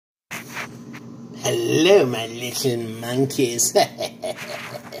Hello, my little monkeys.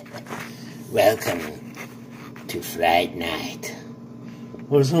 Welcome to Friday night.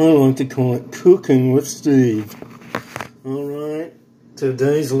 Or as I like to call it, Cooking with Steve. Alright,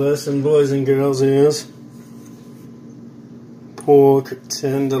 today's lesson, boys and girls, is pork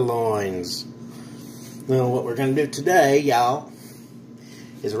tenderloins. Now, what we're going to do today, y'all,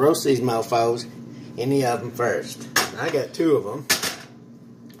 is roast these mofos in the oven first. I got two of them.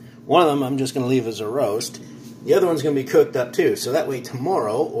 One of them I'm just going to leave as a roast. The other one's going to be cooked up too. So that way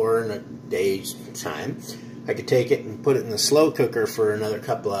tomorrow, or in a day's time, I could take it and put it in the slow cooker for another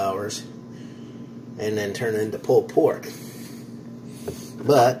couple hours and then turn it into pulled pork.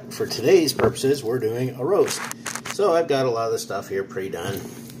 But for today's purposes, we're doing a roast. So I've got a lot of the stuff here pre-done.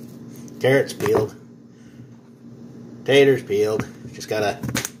 Carrots peeled. Taters peeled. Just got to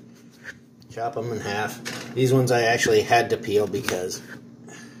chop them in half. These ones I actually had to peel because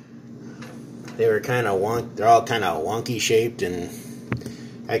they were kind of they're all kind of wonky shaped, and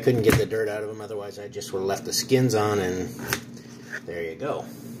I couldn't get the dirt out of them. Otherwise, I just would have left the skins on, and there you go.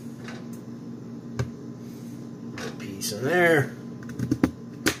 A piece in there.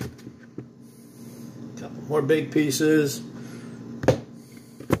 A couple more big pieces.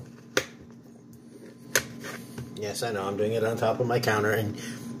 Yes, I know I'm doing it on top of my counter, and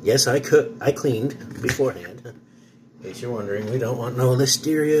yes, I cleaned beforehand. In case you're wondering, we don't want no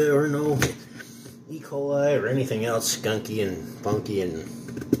listeria or no E. coli or anything else skunky and funky and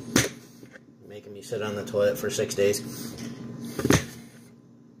making me sit on the toilet for 6 days.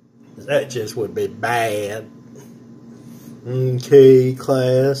 That just would be bad. Okay,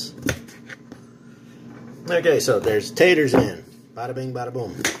 class. Okay, so there's taters in. Bada bing, bada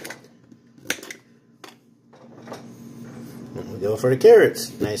boom. And we go for the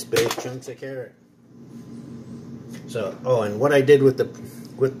carrots. Nice big chunks of carrot. So, oh, and what I did with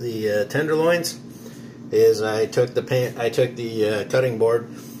the tenderloins is I took the cutting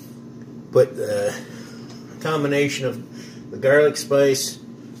board, put a combination of the garlic spice,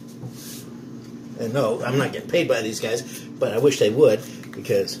 and no, I'm not getting paid by these guys, but I wish they would,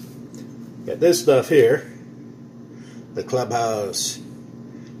 because got this stuff here, the Clubhouse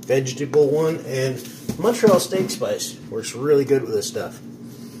vegetable one, and Montreal steak spice works really good with this stuff.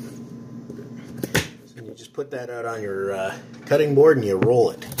 So you just put that out on your cutting board and you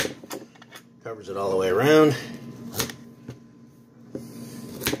roll it. Covers it all the way around.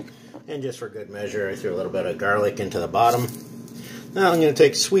 And just for good measure, I threw a little bit of garlic into the bottom. Now I'm going to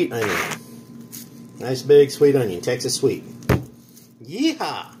take sweet onion. Nice big sweet onion, Texas sweet.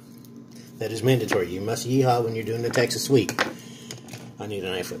 Yeehaw! That is mandatory. You must yeehaw when you're doing the Texas sweet. I need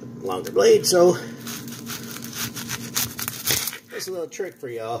a knife with a longer blade, so that's a little trick for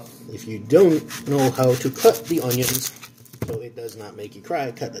y'all. If you don't know how to cut the onions so it does not make you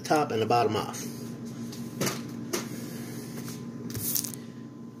cry, cut the top and the bottom off.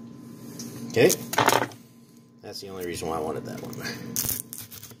 Okay? That's the only reason why I wanted that one.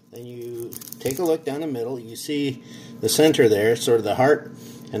 Then you take a look down the middle. You see the center there, sort of the heart,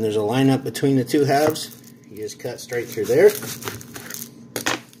 and there's a line up between the two halves. You just cut straight through there.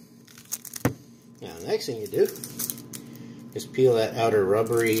 Now, the next thing you do is peel that outer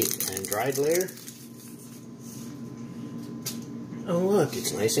rubbery and dried layer. Oh, look,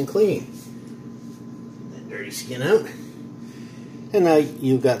 it's nice and clean. That dirty skin out. And now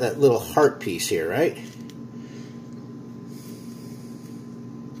you've got that little heart piece here, right?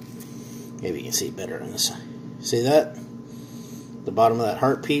 Maybe you can see it better on this side. See that? The bottom of that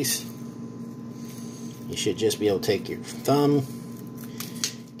heart piece. You should just be able to take your thumb,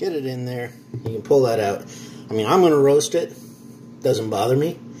 get it in there. You can pull that out. I mean, I'm going to roast it. Doesn't bother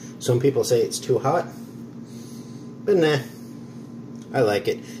me. Some people say it's too hot. But nah. I like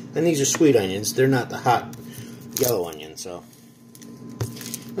it. And these are sweet onions. They're not the hot yellow onions. So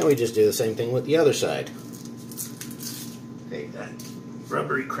now we just do the same thing with the other side. Take that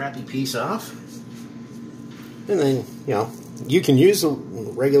rubbery crappy piece off. And then, you know, you can use the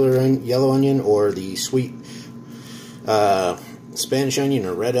regular yellow onion or the sweet Spanish onion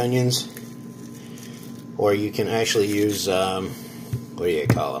or red onions. Or you can actually use, what do you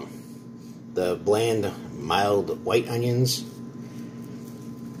call them? The bland, mild white onions.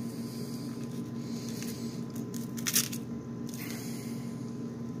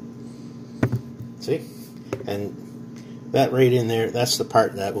 See? And that right in there, that's the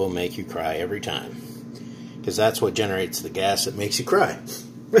part that will make you cry every time. Because that's what generates the gas that makes you cry.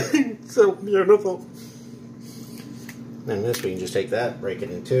 So beautiful. And this, we can just take that, break it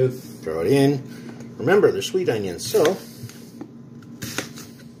in two, throw it in. Remember, they're sweet onions, so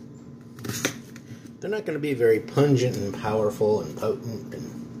they're not going to be very pungent and powerful and potent.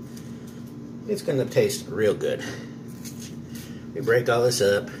 And it's going to taste real good. We break all this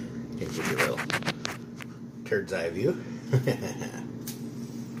up and give you a little bird's eye view.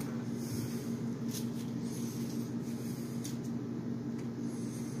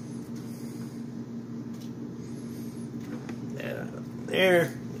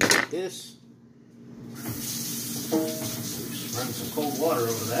 There, like this. Just run some cold water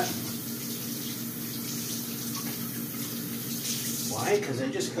over that. Why? Because I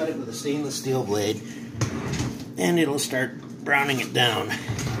just cut it with a stainless steel blade, and it'll start browning it down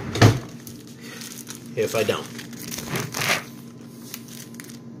if I don't.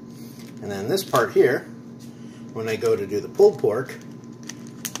 And then this part here, when I go to do the pulled pork,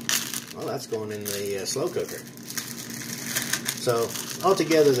 well, that's going in the slow cooker. So,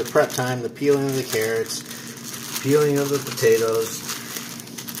 altogether, the prep time, the peeling of the carrots, peeling of the potatoes,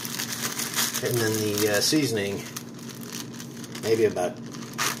 and then the seasoning, maybe about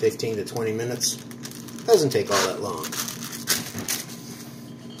 15 to 20 minutes. Doesn't take all that long.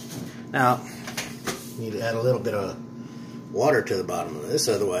 Now, you need to add a little bit of water to the bottom of this,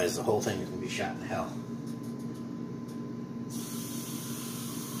 otherwise the whole thing is going to be shot to hell.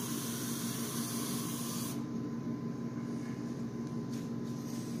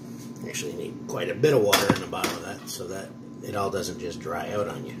 Actually need quite a bit of water in the bottom of that so that it all doesn't just dry out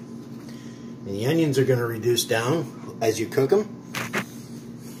on you. And the onions are going to reduce down as you cook them.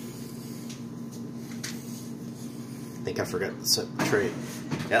 I think I forgot to set the tray.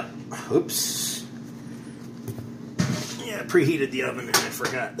 Yep. Oops. Yeah, I preheated the oven and I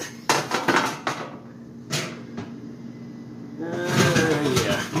forgot.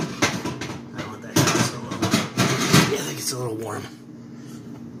 Yeah. I don't want that so low. Yeah, I think it's a little warm.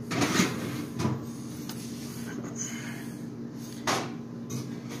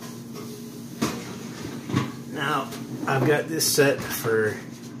 Now, I've got this set for,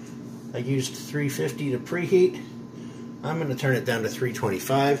 I used 350 to preheat. I'm going to turn it down to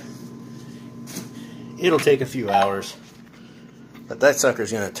 325. It'll take a few hours, but that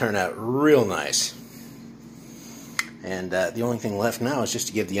sucker's going to turn out real nice. And the only thing left now is just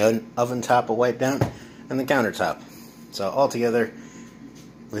to give the oven top a wipe down and the countertop. So altogether,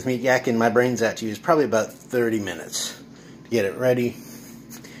 with me yakking my brains out to you, is probably about 30 minutes to get it ready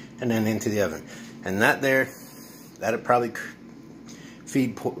and then into the oven. And that'd probably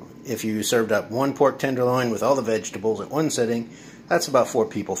feed, if you served up one pork tenderloin with all the vegetables at one sitting, that's about 4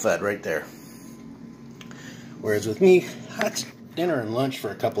 people fed right there. Whereas with me, that's dinner and lunch for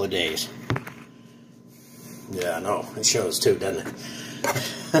a couple of days. Yeah, I know, it shows too, doesn't it?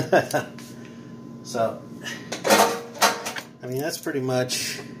 So, I mean, that's pretty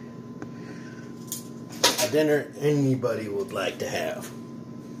much a dinner anybody would like to have.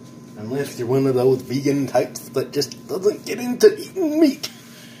 Unless you're one of those vegan types that just doesn't get into eating meat.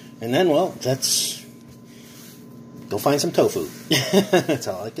 And then, well, go find some tofu. That's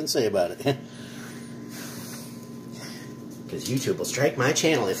all I can say about it. Because YouTube will strike my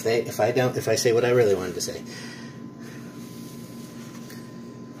channel if I say what I really wanted to say.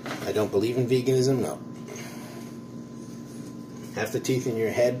 I don't believe in veganism, no. Half the teeth in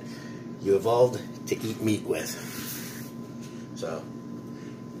your head you evolved to eat meat with. So,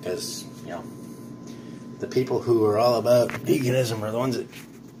 because, you know, the people who are all about veganism are the ones that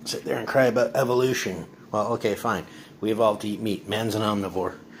sit there and cry about evolution. Well, okay, fine. We evolved to eat meat. Man's an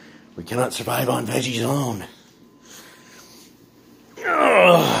omnivore. We cannot survive on veggies alone.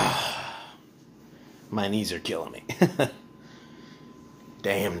 Ugh. My knees are killing me.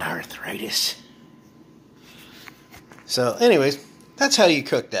 Damned arthritis. So, anyways, that's how you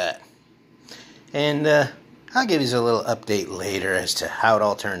cook that. And I'll give you a little update later as to how it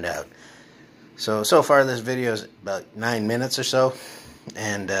all turned out. So far this video is about 9 minutes or so.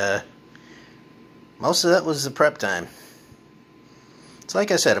 And most of that was the prep time. It's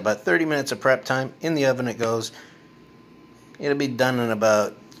like I said, about 30 minutes of prep time. In the oven it goes. It'll be done in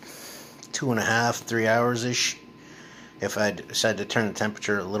about 2.5, 3 hours-ish. If I decide to turn the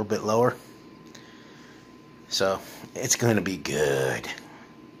temperature a little bit lower. So, it's going to be good.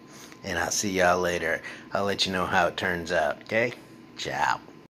 And I'll see y'all later. I'll let you know how it turns out, okay? Ciao.